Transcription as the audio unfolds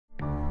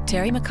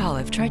Terry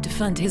McAuliffe tried to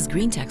fund his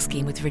Greentech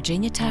scheme with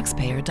Virginia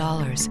taxpayer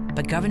dollars,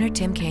 but Governor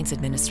Tim Kaine's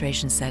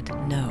administration said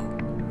no.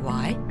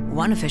 Why?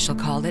 One official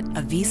called it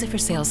a visa for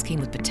sale scheme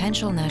with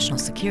potential national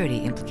security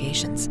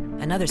implications.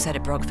 Another said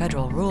it broke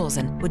federal rules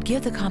and would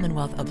give the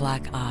Commonwealth a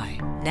black eye.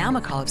 Now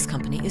McAuliffe's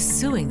company is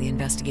suing the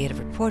investigative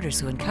reporters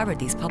who uncovered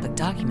these public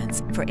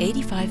documents for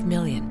 $85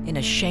 million in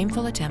a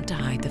shameful attempt to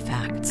hide the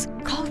facts.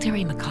 Call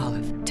Terry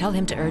McAuliffe. Tell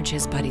him to urge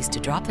his buddies to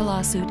drop the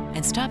lawsuit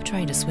and stop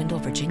trying to swindle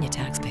Virginia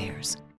taxpayers.